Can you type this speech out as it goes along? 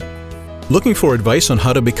Looking for advice on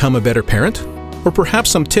how to become a better parent? Or perhaps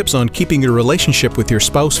some tips on keeping your relationship with your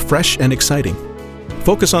spouse fresh and exciting?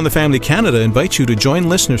 Focus on the Family Canada invites you to join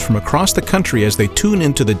listeners from across the country as they tune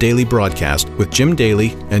into the daily broadcast with Jim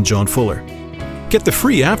Daly and John Fuller. Get the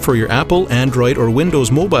free app for your Apple, Android, or Windows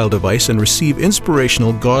mobile device and receive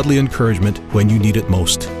inspirational, godly encouragement when you need it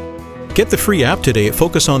most. Get the free app today at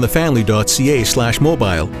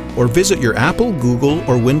focusonthefamily.ca/mobile or visit your Apple, Google,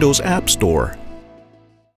 or Windows App Store.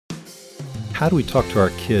 How do we talk to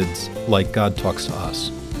our kids like God talks to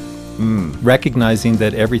us? Recognizing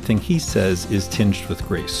that everything He says is tinged with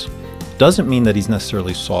grace. Doesn't mean that He's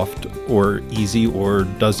necessarily soft or easy or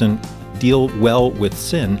doesn't deal well with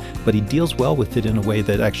sin, but He deals well with it in a way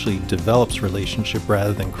that actually develops relationship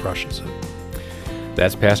rather than crushes it.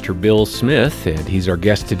 That's Pastor Bill Smith, and he's our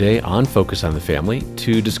guest today on Focus on the Family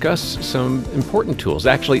to discuss some important tools,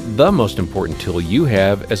 actually the most important tool you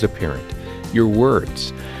have as a parent, your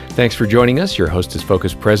words. Thanks for joining us. Your host is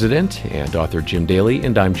Focus President and author Jim Daly,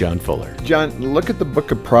 and I'm John Fuller. John, look at the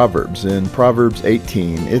book of Proverbs. In Proverbs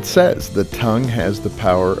 18, it says, the tongue has the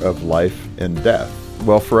power of life and death.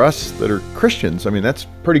 Well, for us that are Christians, I mean, that's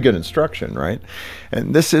pretty good instruction, right?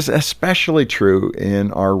 And this is especially true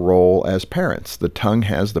in our role as parents. The tongue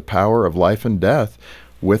has the power of life and death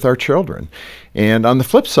with our children. And on the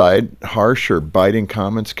flip side, harsh or biting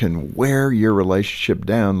comments can wear your relationship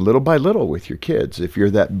down little by little with your kids. If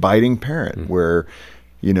you're that biting parent where,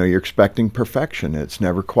 you know, you're expecting perfection, it's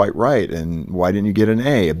never quite right, and why didn't you get an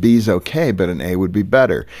A? A B's okay, but an A would be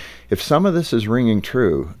better. If some of this is ringing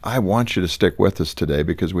true, I want you to stick with us today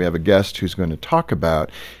because we have a guest who's going to talk about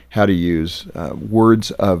how to use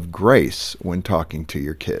words of grace when talking to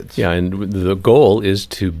your kids. Yeah, and the goal is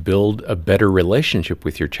to build a better relationship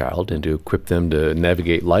with your child and to equip them to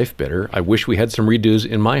navigate life better. I wish we had some redos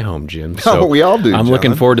in my home, Jim. So we all do, I'm John.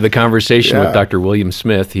 looking forward to the conversation Yeah. with Dr. William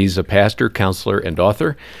Smith. He's a pastor, counselor, and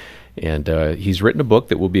author, and he's written a book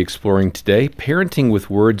that we'll be exploring today, Parenting with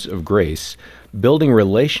Words of Grace, Building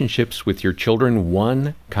Relationships with Your Children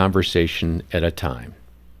One Conversation at a Time.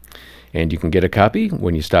 And you can get a copy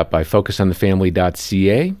when you stop by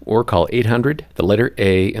focusonthefamily.ca or call 800, the letter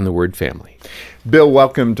A, and the word family. Bill,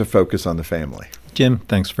 welcome to Focus on the Family. Jim,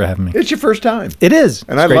 thanks for having me. It's your first time. It is.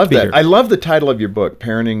 And It's I great love to be that. here. I love the title of your book,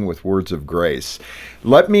 Parenting with Words of Grace.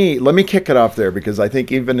 Let me kick it off there because I think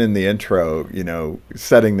even in the intro, you know,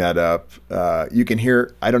 setting that up, you can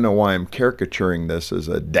hear, I don't know why I'm caricaturing this as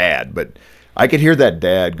a dad, but I could hear that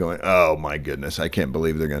dad going, oh my goodness, I can't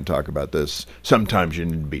believe they're going to talk about this. Sometimes you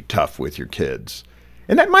need to be tough with your kids.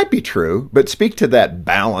 And that might be true, but speak to that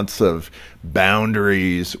balance of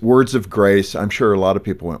boundaries, words of grace. I'm sure a lot of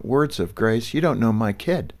people went, words of grace? You don't know my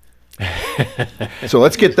kid. So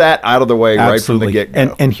let's get that out of the way right from the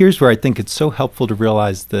get-go. And here's where I think it's so helpful to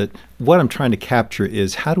realize that what I'm trying to capture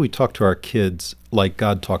is how do we talk to our kids like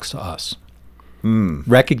God talks to us?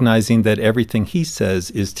 Recognizing that everything He says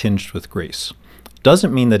is tinged with grace.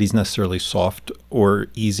 Doesn't mean that He's necessarily soft or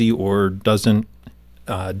easy or doesn't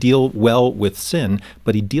deal well with sin,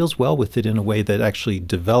 but He deals well with it in a way that actually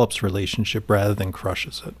develops relationship rather than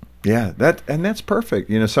crushes it. Yeah, that's perfect.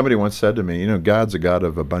 You know, somebody once said to me, you know, God's a God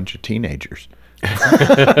of a bunch of teenagers.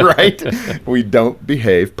 Right? We don't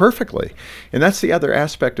behave perfectly. And that's the other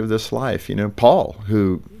aspect of this life. You know, Paul,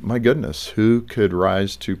 who, my goodness, who could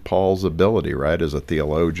rise to Paul's ability, right, as a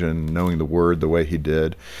theologian, knowing the word the way he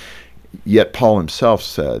did. Yet Paul himself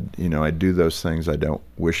said, you know, I do those things I don't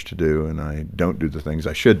wish to do, and I don't do the things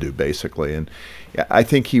I should do, basically. And I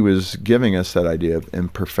think he was giving us that idea of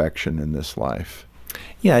imperfection in this life.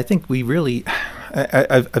 Yeah, I think we really,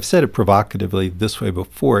 I've said it provocatively this way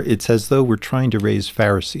before. It's as though we're trying to raise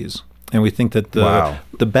Pharisees. And we think that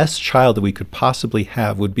the best child that we could possibly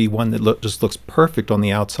have would be one that just looks perfect on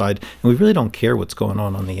the outside, and we really don't care what's going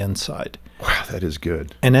on the inside. Wow, that is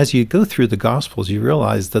good. And as you go through the Gospels, you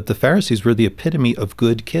realize that the Pharisees were the epitome of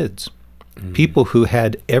good kids. People who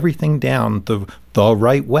had everything down the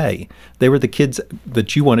right way. They were the kids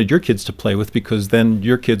that you wanted your kids to play with because then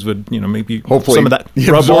your kids would, you know, maybe hopefully some of that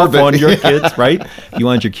rub off on your kids, right? You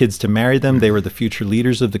wanted your kids to marry them. They were the future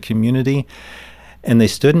leaders of the community. And they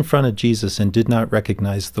stood in front of Jesus and did not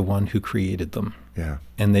recognize the one who created them. Yeah.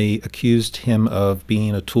 And they accused him of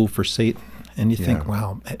being a tool for Satan. And you think,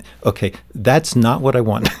 wow, okay, that's not what I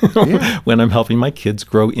want when I'm helping my kids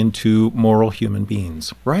grow into moral human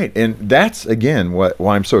beings. Right. And that's, again, why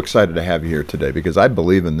I'm so excited to have you here today, because I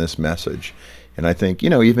believe in this message. And I think, you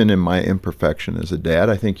know, even in my imperfection as a dad,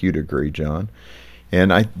 I think you'd agree, John.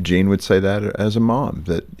 And Jean would say that as a mom,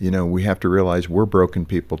 that, you know, we have to realize we're broken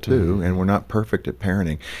people too, and we're not perfect at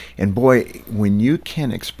parenting. And boy, when you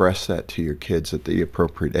can express that to your kids at the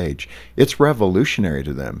appropriate age, it's revolutionary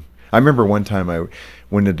to them. I remember one time I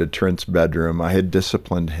went into Trent's bedroom. I had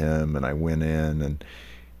disciplined him, and I went in, and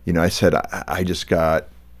I said, I just got,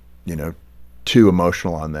 too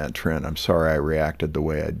emotional on that, Trent. I'm sorry I reacted the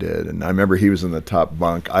way I did. And I remember he was in the top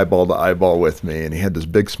bunk, eyeball to eyeball with me, and he had this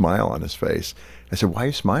big smile on his face. I said, why are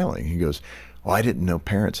you smiling? He goes, oh, I didn't know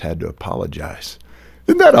parents had to apologize.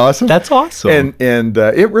 Isn't that awesome? That's awesome. And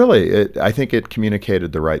I think it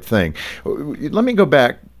communicated the right thing. Let me go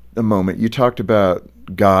back a moment. You talked about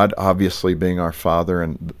God obviously being our Father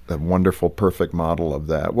and a wonderful, perfect model of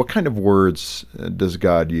that. What kind of words does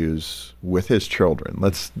God use with his children?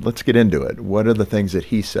 Let's get into it. What are the things that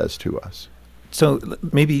he says to us? So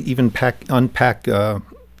maybe even unpack a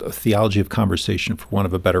theology of conversation, for want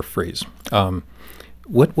of a better phrase.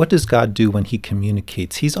 What does God do when he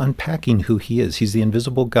communicates? He's unpacking who he is. He's the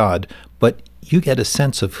invisible God, but you get a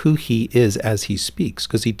sense of who he is as he speaks,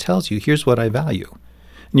 because he tells you, here's what I value.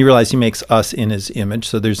 And you realize he makes us in his image,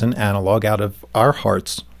 so there's an analog. Out of our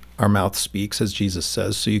hearts, our mouth speaks, as Jesus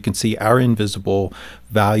says, so you can see our invisible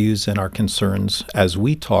values and our concerns as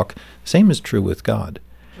we talk. Same is true with God.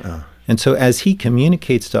 And so as he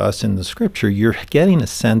communicates to us in the scripture, you're getting a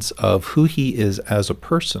sense of who he is as a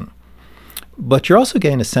person. But you're also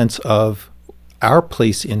getting a sense of our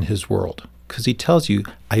place in his world, because he tells you,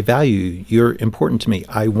 I value you, you're important to me,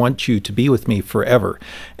 I want you to be with me forever.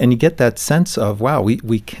 And you get that sense of, wow,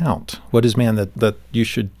 we count. What is man that you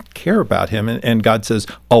should care about him? And God says,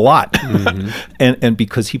 a lot. Mm-hmm. and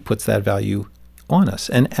because he puts that value on us.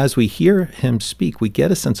 And as we hear him speak, we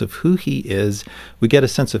get a sense of who he is, we get a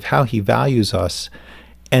sense of how he values us.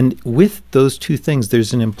 And with those two things,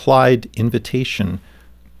 there's an implied invitation.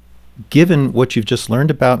 Given what you've just learned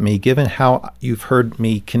about me, given how you've heard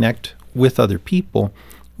me connect with other people,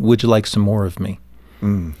 would you like some more of me?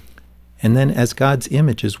 And then as God's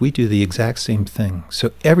images, we do the exact same thing.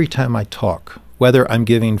 So every time I talk, whether I'm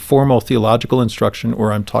giving formal theological instruction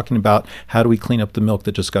or I'm talking about how do we clean up the milk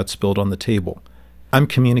that just got spilled on the table, I'm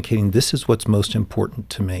communicating this is what's most important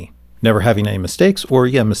to me. Never having any mistakes, or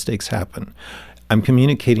mistakes happen. I'm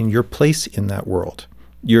communicating your place in that world.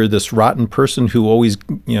 You're this rotten person who always,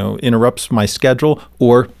 interrupts my schedule,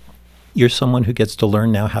 or you're someone who gets to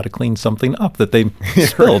learn now how to clean something up that they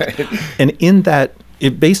spilled. Right. And in that,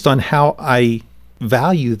 based on how I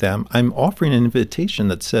value them, I'm offering an invitation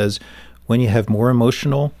that says, when you have more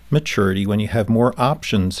emotional maturity, when you have more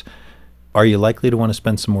options, are you likely to want to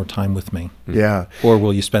spend some more time with me? Yeah. Or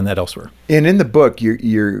will you spend that elsewhere? And in the book,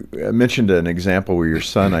 you mentioned an example where your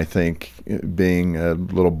son, I think, being a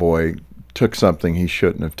little boy, took something he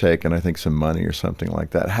shouldn't have taken, I think some money or something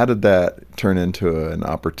like that. How did that turn into an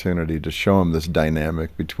opportunity to show him this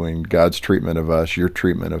dynamic between God's treatment of us, your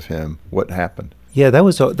treatment of him? What happened? Yeah, that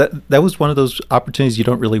was one of those opportunities you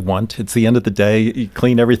don't really want. It's the end of the day, you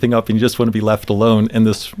clean everything up and you just want to be left alone. And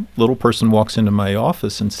this little person walks into my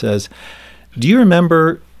office and says, do you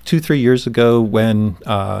remember 2-3 years ago when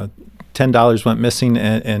 $10 went missing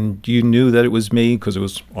and you knew that it was me because it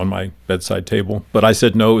was on my bedside table, but I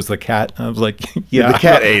said no, it was the cat. And I was like, yeah, the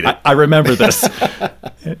cat ate it. I remember this.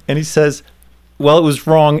 And he says, well, it was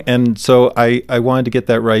wrong, and so I wanted to get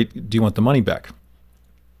that right. Do you want the money back?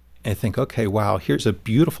 And I think, okay, wow, here's a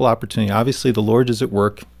beautiful opportunity. Obviously, the Lord is at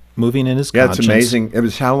work, moving in his conscience. Yeah, it's amazing. It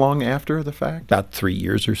was how long after the fact? About 3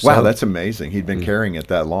 years or so. Wow, that's amazing. He'd been carrying it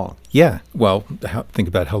that long. Yeah. Well, think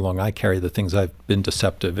about how long I carry the things I've been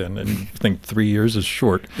deceptive in, and I think 3 years is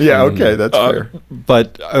short. Yeah, okay, that's fair.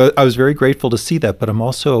 But I was very grateful to see that, but I'm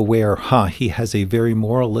also aware, he has a very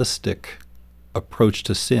moralistic approach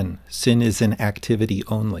to sin. Sin is an activity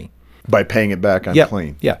only. By paying it back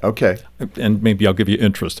unclean. Yeah. Okay. And maybe I'll give you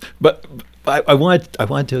interest. But I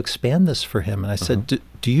wanted to expand this for him, and I said,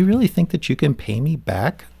 do you really think that you can pay me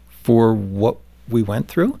back for what we went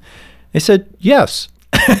through? He said, yes.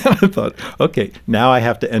 I thought, okay, now I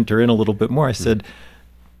have to enter in a little bit more. I said,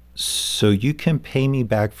 so you can pay me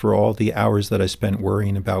back for all the hours that I spent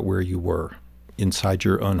worrying about where you were inside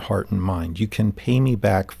your own heart and mind. You can pay me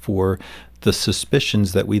back for the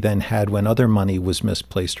suspicions that we then had when other money was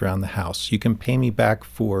misplaced around the house. You can pay me back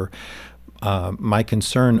for my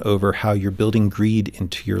concern over how you're building greed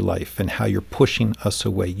into your life and how you're pushing us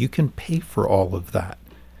away. You can pay for all of that.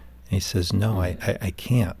 And he says, no, I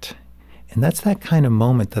can't. And that's that kind of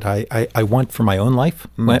moment that I want for my own life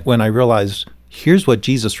when I realize here's what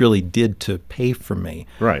Jesus really did to pay for me.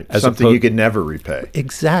 Right, something you could never repay.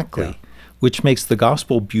 Exactly. Yeah. Which makes the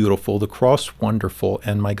gospel beautiful, the cross wonderful,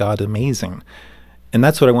 and my God amazing. And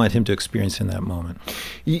that's what I wanted him to experience in that moment.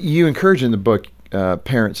 You encourage in the book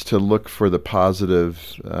parents to look for the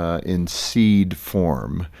positive in seed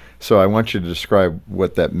form. So I want you to describe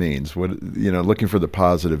what that means. Looking for the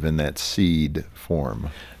positive in that seed form.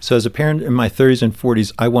 So as a parent in my 30s and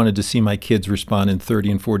 40s, I wanted to see my kids respond in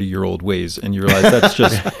 30 and 40-year-old ways. And you realize that's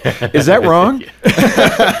just... Is that wrong?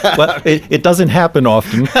 Well, it doesn't happen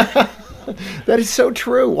often. That is so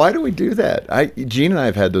true. Why do we do that? Jean and I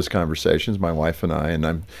have had those conversations, my wife and I, and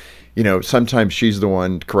I'm, sometimes she's the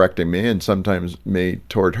one correcting me and sometimes me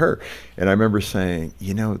toward her. And I remember saying,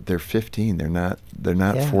 they're 15. They're not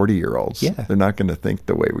 40-year-olds. Yeah. They're not going to think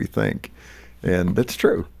the way we think. And that's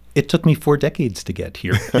true. It took me 4 decades to get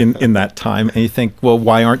here in that time. And you think, well,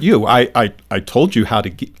 why aren't you? I told you how to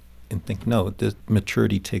get... And think, no, the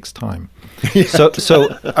maturity takes time. Yeah.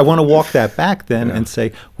 So I want to walk that back then and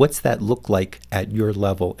say, what's that look like at your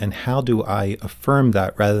level? And how do I affirm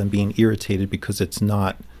that rather than being irritated because it's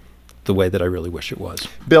not the way that I really wish it was?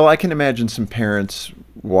 Bill, I can imagine some parents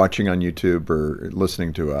watching on YouTube or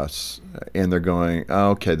listening to us, and they're going,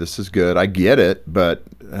 oh, okay, this is good. I get it, but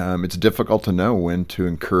it's difficult to know when to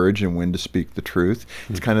encourage and when to speak the truth.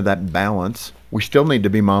 It's kind of that balance. We still need to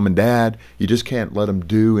be mom and dad. You just can't let them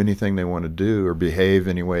do anything they want to do or behave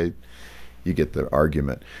any way. You get the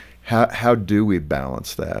argument. How do we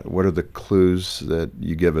balance that? What are the clues that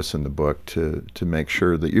you give us in the book to make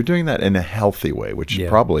sure that you're doing that in a healthy way, which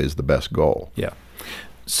probably is the best goal? Yeah.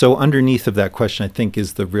 So underneath of that question, I think,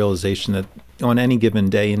 is the realization that on any given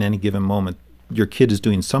day, in any given moment, your kid is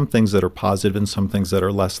doing some things that are positive and some things that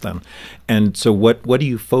are less than. And so what do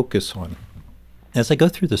you focus on? As I go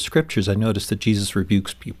through the scriptures, I notice that Jesus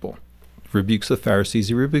rebukes people. He rebukes the Pharisees.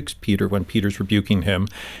 He rebukes Peter when Peter's rebuking him.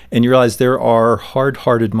 And you realize there are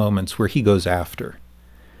hard-hearted moments where he goes after.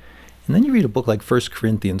 And then you read a book like 1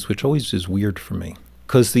 Corinthians, which always is weird for me,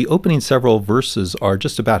 because the opening several verses are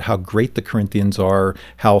just about how great the Corinthians are,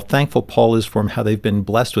 how thankful Paul is for them, how they've been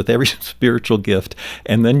blessed with every spiritual gift.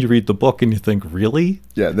 And then you read the book and you think, really?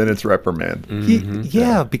 Yeah, then it's reprimand.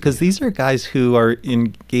 Yeah, because these are guys who are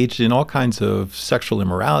engaged in all kinds of sexual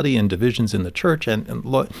immorality and divisions in the church. And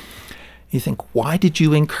you think, why did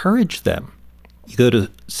you encourage them? You go to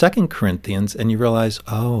 2 Corinthians and you realize,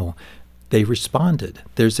 oh, they responded.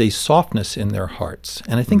 There's a softness in their hearts.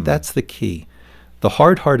 And I think that's the key. The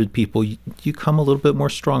hard-hearted people, you come a little bit more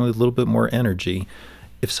strongly, a little bit more energy.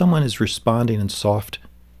 If someone is responding and soft,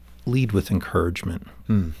 lead with encouragement.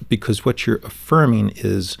 Because what you're affirming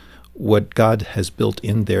is what God has built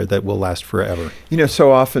in there that will last forever.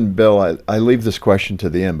 So often, Bill, I leave this question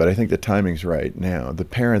to the end, but I think the timing's right now. The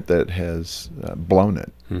parent that has blown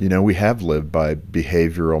it, we have lived by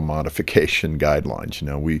behavioral modification guidelines.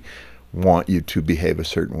 We want you to behave a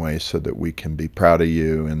certain way so that we can be proud of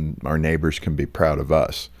you and our neighbors can be proud of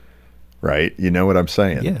us, right? You know what I'm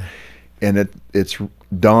saying? Yeah. And it's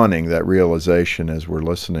dawning, that realization as we're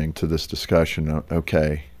listening to this discussion,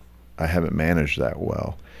 okay, I haven't managed that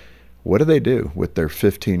well. What do they do with their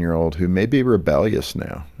 15-year-old who may be rebellious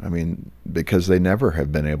now? I mean, because they never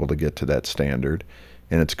have been able to get to that standard,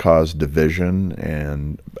 and it's caused division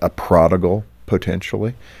and a prodigal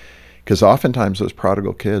potentially. Because oftentimes those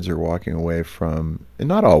prodigal kids are walking away from, and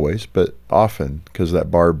not always, but often, because that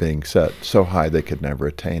bar being set so high they could never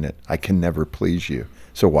attain it. I can never please you,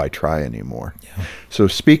 so why try anymore? Yeah. So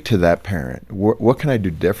speak to that parent. What can I do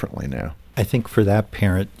differently now? I think for that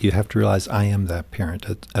parent, you have to realize I am that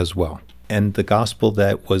parent as well. And the gospel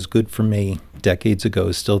that was good for me decades ago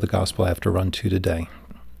is still the gospel I have to run to today.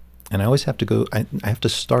 And I always have to go, I have to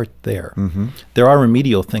start there. There are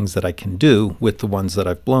remedial things that I can do with the ones that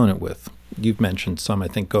I've blown it with. You've mentioned some, I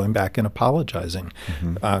think, going back and apologizing.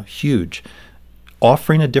 Huge.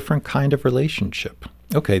 Offering a different kind of relationship.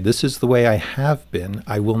 Okay, this is the way I have been.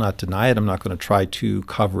 I will not deny it. I'm not going to try to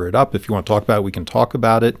cover it up. If you want to talk about it, we can talk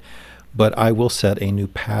about it. But I will set a new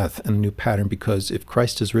path and a new pattern, because if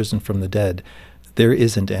Christ has risen from the dead, there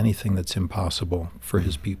isn't anything that's impossible for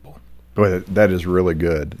his people. Boy, that is really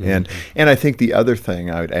good. And I think the other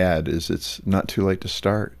thing I would add is it's not too late to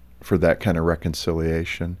start for that kind of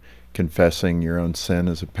reconciliation, confessing your own sin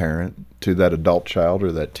as a parent to that adult child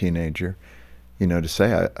or that teenager, to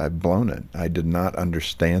say, I've blown it. I did not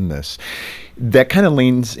understand this. That kind of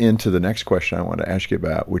leans into the next question I want to ask you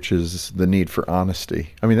about, which is the need for honesty.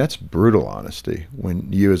 I mean, that's brutal honesty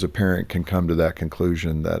when you as a parent can come to that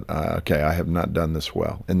conclusion that, okay, I have not done this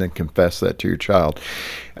well, and then confess that to your child.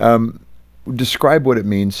 Describe what it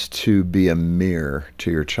means to be a mirror to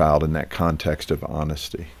your child in that context of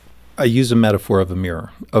honesty. I use a metaphor of a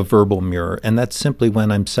mirror, a verbal mirror, and that's simply when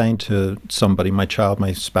I'm saying to somebody, my child,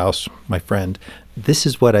 my spouse, my friend, this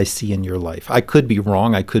is what I see in your life. I could be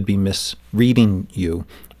wrong, I could be misreading you,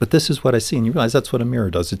 but this is what I see. And you realize that's what a mirror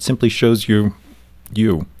does. It simply shows you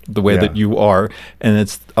you, the way that you are, and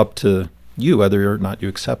it's up to you whether or not you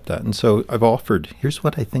accept that. And so I've offered, here's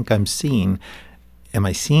what I think I'm seeing. Am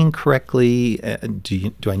I seeing correctly?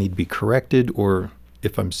 Do I need to be corrected? Or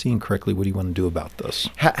if I'm seeing correctly, what do you want to do about this?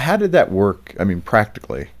 How did that work, I mean,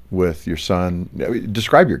 practically with your son?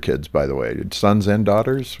 Describe your kids, by the way, sons and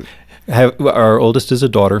daughters? Our oldest is a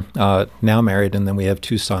daughter, now married, and then we have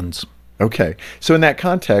 2 sons. Okay. So in that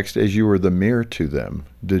context, as you were the mirror to them,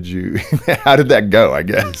 how did that go, I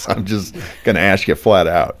guess? I'm just going to ask you flat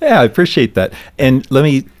out. Yeah, I appreciate that. And let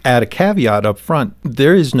me add a caveat up front.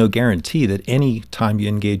 There is no guarantee that any time you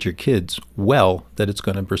engage your kids well, that it's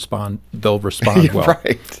going to respond, they'll respond well.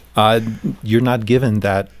 Right. You're not given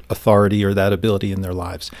that authority or that ability in their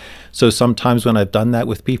lives. So sometimes when I've done that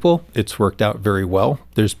with people, it's worked out very well.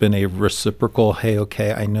 There's been a reciprocal, hey,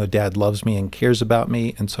 okay, I know Dad loves me and cares about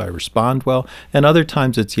me, and so I respond well. And other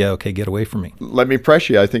times it's, yeah, okay, get away from me. Let me press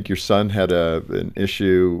you. I think your son had an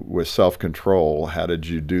issue with self-control. How did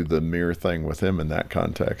you do the mirror thing with him in that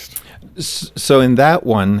context? So in that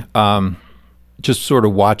one, just sort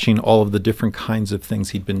of watching all of the different kinds of things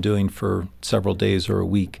he'd been doing for several days or a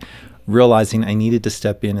week, realizing I needed to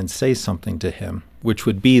step in and say something to him, which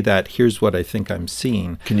would be that, here's what I think I'm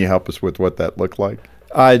seeing. Can you help us with what that looked like?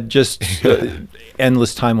 Just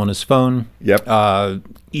endless time on his phone. Yep.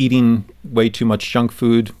 Eating way too much junk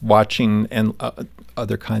food, watching and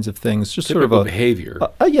other kinds of things. Just Typical sort of behavior.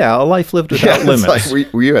 A life lived without limits. Like,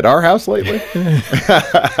 were you at our house lately?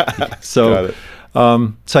 So, Got it.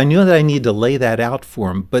 So I knew that I needed to lay that out for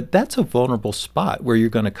him, but that's a vulnerable spot where you're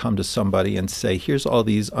going to come to somebody and say, here's all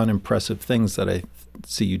these unimpressive things that I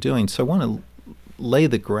see you doing. So I want to lay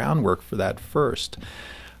the groundwork for that first.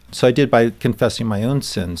 So I did by confessing my own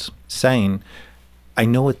sins, saying, I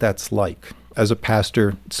know what that's like. As a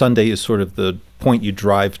pastor, Sunday is sort of the point you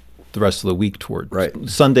drive the rest of the week toward. Right.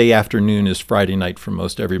 Sunday afternoon is Friday night for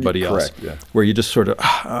most everybody else. Correct, yeah. Where you just sort of,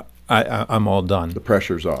 I'm all done. The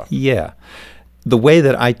pressure's off. Yeah. The way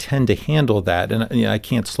that I tend to handle that, and I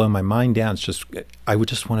can't slow my mind down, it's just, I would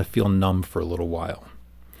just want to feel numb for a little while.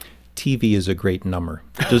 TV is a great number.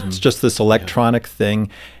 It's just this electronic thing.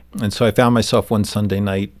 And so I found myself one Sunday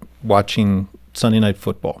night watching Sunday Night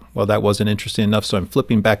Football. Well, that wasn't interesting enough, so I'm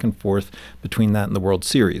flipping back and forth between that and the World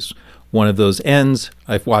Series. One of those ends,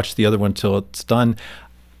 I've watched the other one till it's done.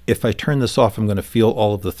 If I turn this off, I'm going to feel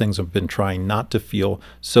all of the things I've been trying not to feel.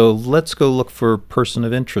 So let's go look for Person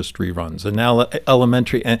of Interest reruns. And now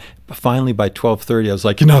Elementary, and finally by 12:30, I was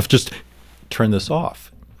like, enough, just turn this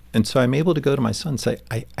off. And so I'm able to go to my son and say,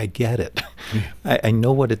 I get it. I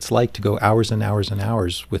know what it's like to go hours and hours and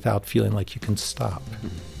hours without feeling like you can stop.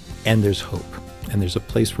 And there's hope. And there's a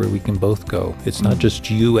place where we can both go. It's not just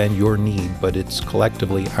you and your need, but it's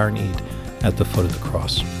collectively our need at the foot of the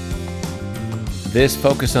cross. This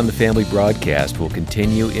Focus on the Family broadcast will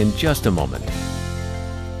continue in just a moment.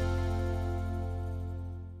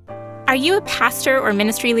 Are you a pastor or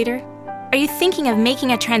ministry leader? Are you thinking of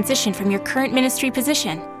making a transition from your current ministry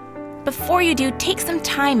position? Before you do, take some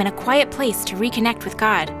time in a quiet place to reconnect with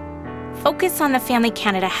God. Focus on the Family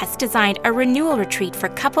Canada has designed a renewal retreat for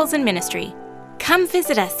couples in ministry. Come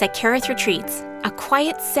visit us at Careth Retreats, a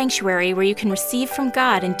quiet sanctuary where you can receive from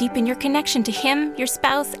God and deepen your connection to Him, your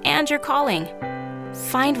spouse, and your calling.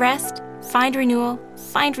 Find rest, find renewal,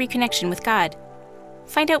 find reconnection with God.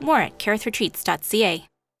 Find out more at carethretreats.ca.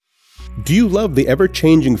 Do you love the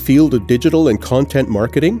ever-changing field of digital and content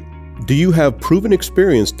marketing? Do you have proven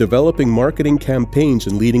experience developing marketing campaigns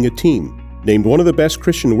and leading a team? Named one of the best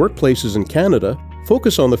Christian workplaces in Canada,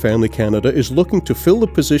 Focus on the Family Canada is looking to fill the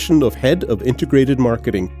position of Head of Integrated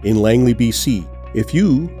Marketing in Langley, BC. If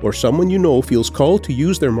you or someone you know feels called to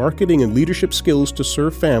use their marketing and leadership skills to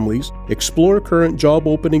serve families, explore current job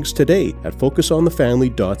openings today at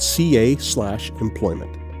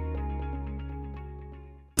focusonthefamily.ca/employment.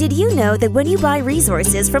 Did you know that when you buy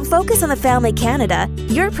resources from Focus on the Family Canada,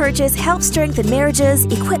 your purchase helps strengthen marriages,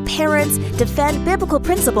 equip parents, defend biblical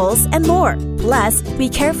principles, and more? Plus, we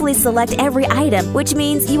carefully select every item, which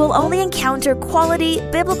means you will only encounter quality,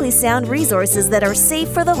 biblically sound resources that are safe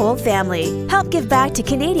for the whole family. Help give back to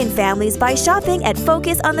Canadian families by shopping at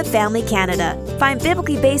Focus on the Family Canada. Find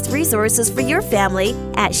biblically based resources for your family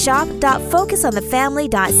at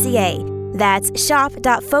shop.focusonthefamily.ca. That's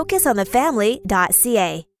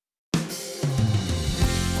shop.focusonthefamily.ca.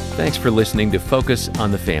 Thanks for listening to Focus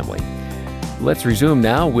on the Family. Let's resume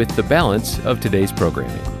now with the balance of today's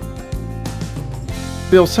programming.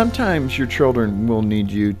 Bill, sometimes your children will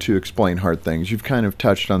need you to explain hard things. You've kind of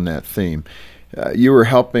touched on that theme. You were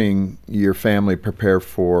helping your family prepare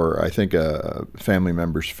for, I think, a family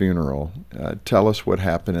member's funeral. Tell us what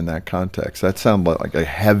happened in that context. That sounded like a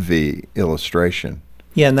heavy illustration.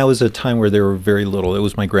 Yeah, and that was a time where they were very little. It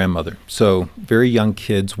was my grandmother. So very young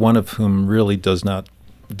kids, one of whom really did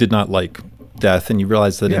not like death. And you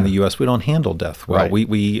realize that in the U.S. we don't handle death well. Right.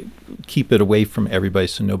 We keep it away from everybody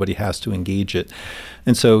so nobody has to engage it.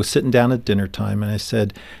 And so sitting down at dinner time, and I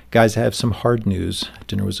said, guys, I have some hard news.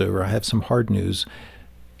 Dinner was over. I have some hard news.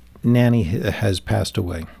 Nanny has passed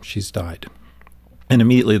away. She's died. And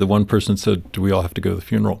immediately the one person said, do we all have to go to the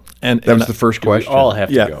funeral? And that was the first question. We all have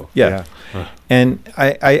to go. Yeah. And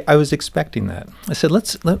I was expecting that. I said,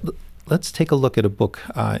 let's take a look at a book,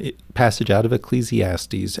 passage out of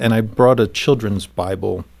Ecclesiastes. And I brought a children's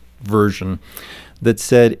Bible version that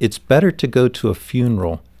said, it's better to go to a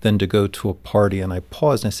funeral than to go to a party. And I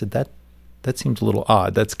paused and I said, that seems a little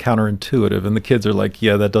odd. That's counterintuitive. And the kids are like,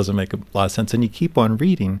 yeah, that doesn't make a lot of sense. And you keep on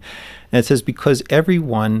reading. And it says, because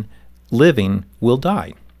everyone living will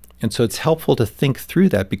die. And so it's helpful to think through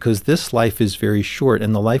that, because this life is very short,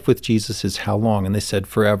 and the life with Jesus is how long? And they said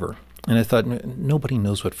forever. And I thought, nobody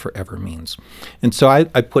knows what forever means. And so I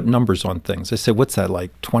put numbers on things. I said, what's that,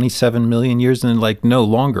 like 27 million years? And they're like, no,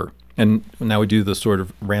 longer. And now we do the sort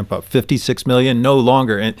of ramp up, 56 million, no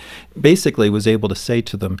longer. And basically was able to say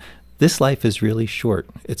to them, this life is really short.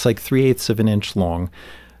 It's like 3/8 of an inch long.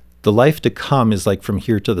 The life to come is like from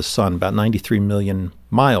here to the sun, about 93 million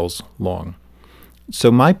miles long.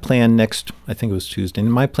 So my plan I think it was Tuesday,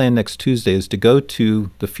 and my plan next Tuesday is to go to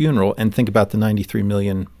the funeral and think about the 93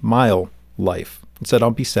 million mile life. I said,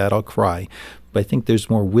 I'll be sad, I'll cry, but I think there's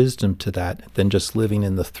more wisdom to that than just living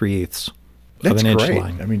in the 3/8 of an inch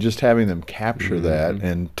line. I mean, just having them capture that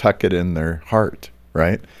and tuck it in their heart,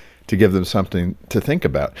 right? To give them something to think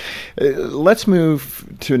about. Let's move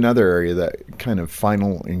to another area, that kind of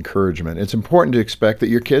final encouragement. It's important to expect that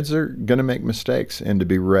your kids are going to make mistakes and to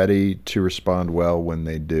be ready to respond well when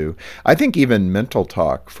they do. I think even mental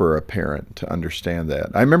talk for a parent to understand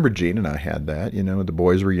that. I remember Gene and I had that. The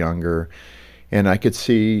boys were younger, and I could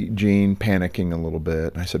see Gene panicking a little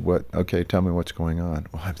bit. I said, "What? Okay, tell me what's going on."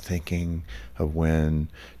 Well, I'm thinking of when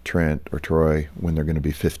Trent or Troy, when they're going to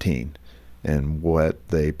be 15. And what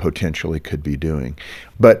they potentially could be doing.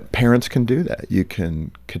 But parents can do that. You can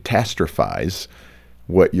catastrophize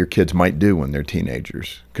what your kids might do when they're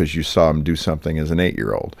teenagers because you saw them do something as an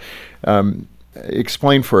 8-year-old.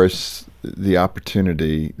 Explain for us the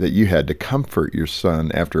opportunity that you had to comfort your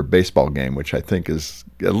son after a baseball game, which I think is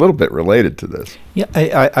a little bit related to this. Yeah,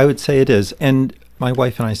 I would say it is. And my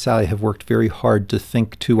wife and I, Sally, have worked very hard to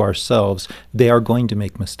think to ourselves, they are going to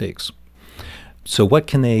make mistakes. So what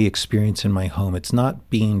can they experience in my home? It's not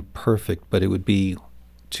being perfect, but it would be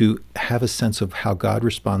to have a sense of how God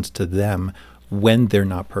responds to them when they're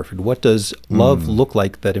not perfect. What does love look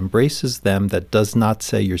like that embraces them, that does not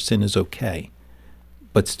say your sin is okay,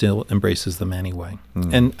 but still embraces them anyway?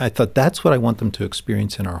 And I thought that's what I want them to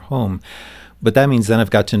experience in our home. But that means then I've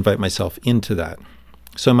got to invite myself into that.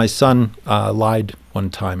 So my son lied one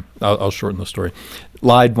time. I'll shorten the story.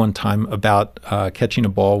 Lied one time about catching a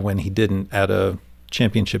ball when he didn't at a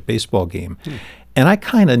championship baseball game. And I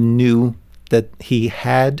kind of knew that he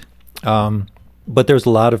had, but there's a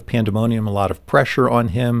lot of pandemonium, a lot of pressure on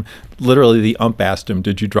him. Literally, the ump asked him,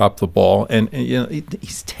 "Did you drop the ball?" And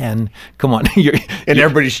he's 10. Come on. And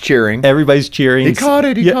everybody's cheering. Everybody's cheering. He caught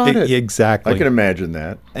it. He caught it. Exactly. I can imagine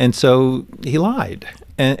that. And so he lied.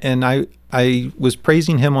 And I was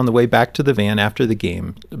praising him on the way back to the van after the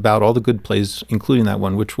game about all the good plays, including that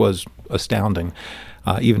one, which was astounding,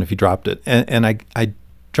 even if he dropped it. And I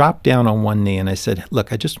dropped down on one knee and I said,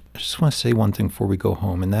 look, I just want to say one thing before we go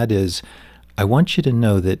home, and that is, I want you to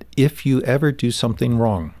know that if you ever do something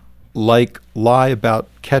wrong, like lie about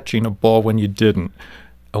catching a ball when you didn't,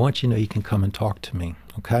 I want you to know you can come and talk to me,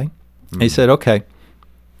 okay? And he said, okay.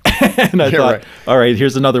 And I thought, right. All right,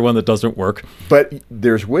 here's another one that doesn't work. But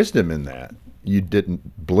there's wisdom in that. You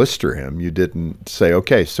didn't blister him. You didn't say,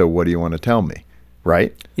 okay, so what do you want to tell me,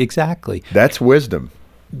 right? Exactly. That's wisdom.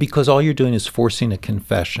 Because all you're doing is forcing a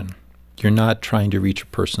confession. You're not trying to reach a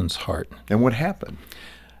person's heart. And what happened?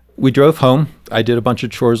 We drove home. I did a bunch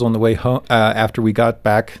of chores on the way home. After we got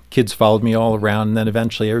back, kids followed me all around, and then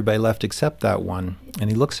eventually everybody left except that one. And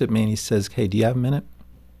he looks at me and he says, hey, do you have a minute?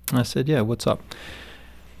 And I said, yeah, what's up?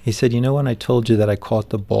 He said, you know, when I told you that I caught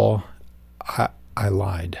the ball, I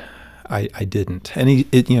lied. I didn't. And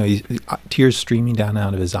he tears streaming down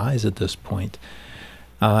out of his eyes at this point.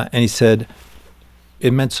 And he said,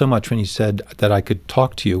 it meant so much when you said that I could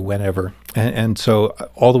talk to you whenever. And so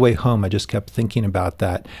all the way home, I just kept thinking about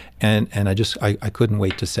that. And I couldn't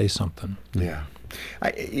wait to say something. Yeah.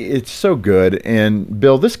 It's so good. And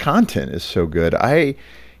Bill, this content is so good. I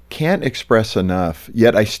can't express enough,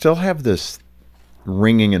 yet I still have this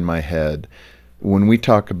ringing in my head. When we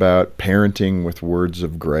talk about parenting with words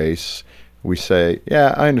of grace, we say,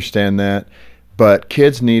 yeah, I understand that, but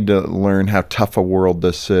kids need to learn how tough a world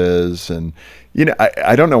this is. And,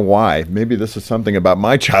 I don't know why. Maybe this is something about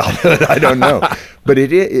my childhood. I don't know. But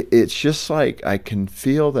it's just like I can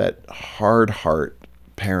feel that hard heart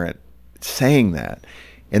parent saying that.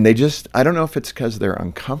 And I don't know if it's because they're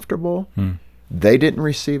uncomfortable. They didn't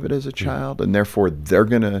receive it as a child, and therefore they're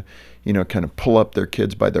going to, kind of pull up their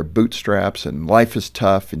kids by their bootstraps, and life is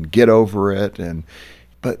tough, and get over it.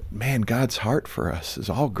 But man, God's heart for us is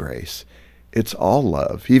all grace. It's all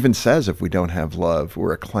love. He even says if we don't have love,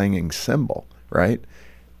 we're a clanging cymbal, right?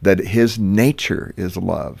 That his nature is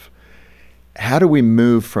love. How do we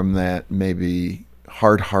move from that maybe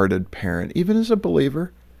hard-hearted parent, even as a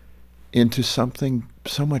believer, into something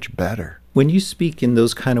so much better? When you speak in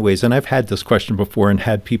those kind of ways, and I've had this question before and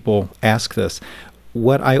had people ask this,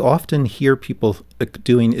 what I often hear people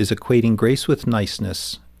doing is equating grace with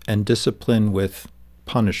niceness and discipline with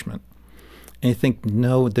punishment. And I think,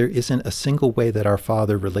 no, there isn't a single way that our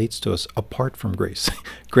Father relates to us apart from grace.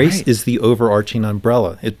 Grace Right. is the overarching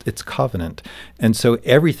umbrella. It's covenant. And so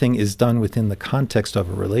everything is done within the context of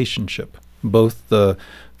a relationship, both the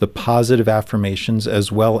positive affirmations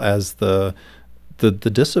as well as the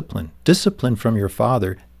discipline from your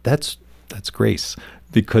Father. That's grace,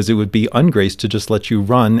 because it would be ungrace to just let you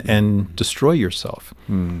run and destroy yourself.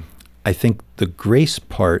 I think the grace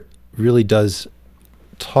part really does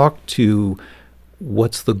talk to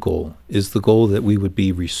what's the goal. Is the goal that we would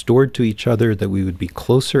be restored to each other, that we would be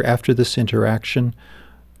closer after this interaction?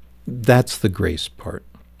 That's the grace part,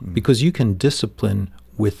 because you can discipline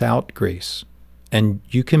without grace, and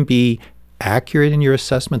you can be accurate in your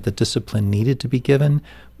assessment that discipline needed to be given,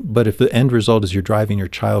 but if the end result is you're driving your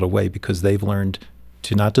child away because they've learned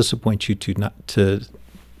to not disappoint you, to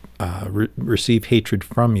receive hatred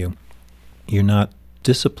from you, you're not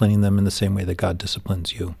disciplining them in the same way that God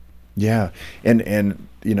disciplines you. Yeah. And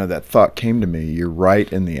that thought came to me. You're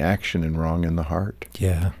right in the action and wrong in the heart.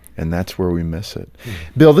 Yeah. And that's where we miss it.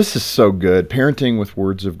 Bill, this is so good. Parenting with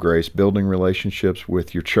words of grace, building relationships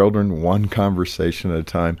with your children, one conversation at a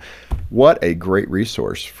time. What a great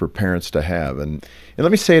resource for parents to have. And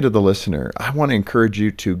let me say to the listener, I want to encourage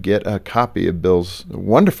you to get a copy of Bill's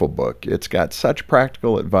wonderful book. It's got such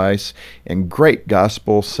practical advice and great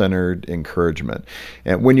gospel-centered encouragement.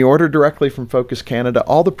 And when you order directly from Focus Canada,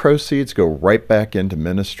 all the proceeds go right back into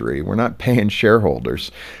ministry. We're not paying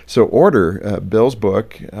shareholders. So order Bill's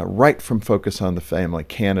book right from Focus on the Family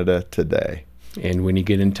Canada today. And when you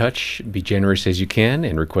get in touch, be generous as you can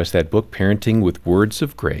and request that book, Parenting with Words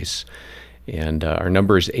of Grace. And our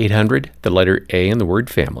number is 800, the letter A and the word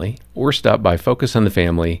family, or stop by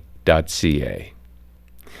focusonthefamily.ca.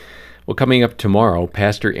 Well, coming up tomorrow,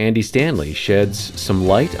 Pastor Andy Stanley sheds some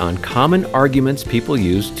light on common arguments people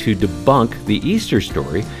use to debunk the Easter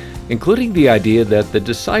story, including the idea that the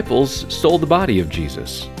disciples stole the body of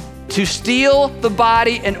Jesus. To steal the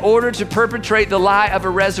body in order to perpetrate the lie of a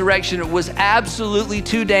resurrection was absolutely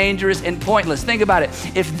too dangerous and pointless. Think about it.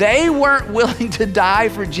 If they weren't willing to die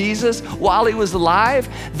for Jesus while he was alive,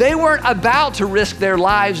 they weren't about to risk their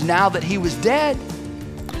lives now that he was dead.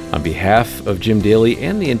 On behalf of Jim Daly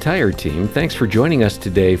and the entire team, thanks for joining us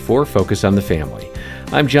today for Focus on the Family.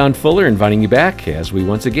 I'm John Fuller, inviting you back as we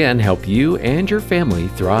once again help you and your family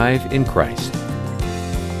thrive in Christ.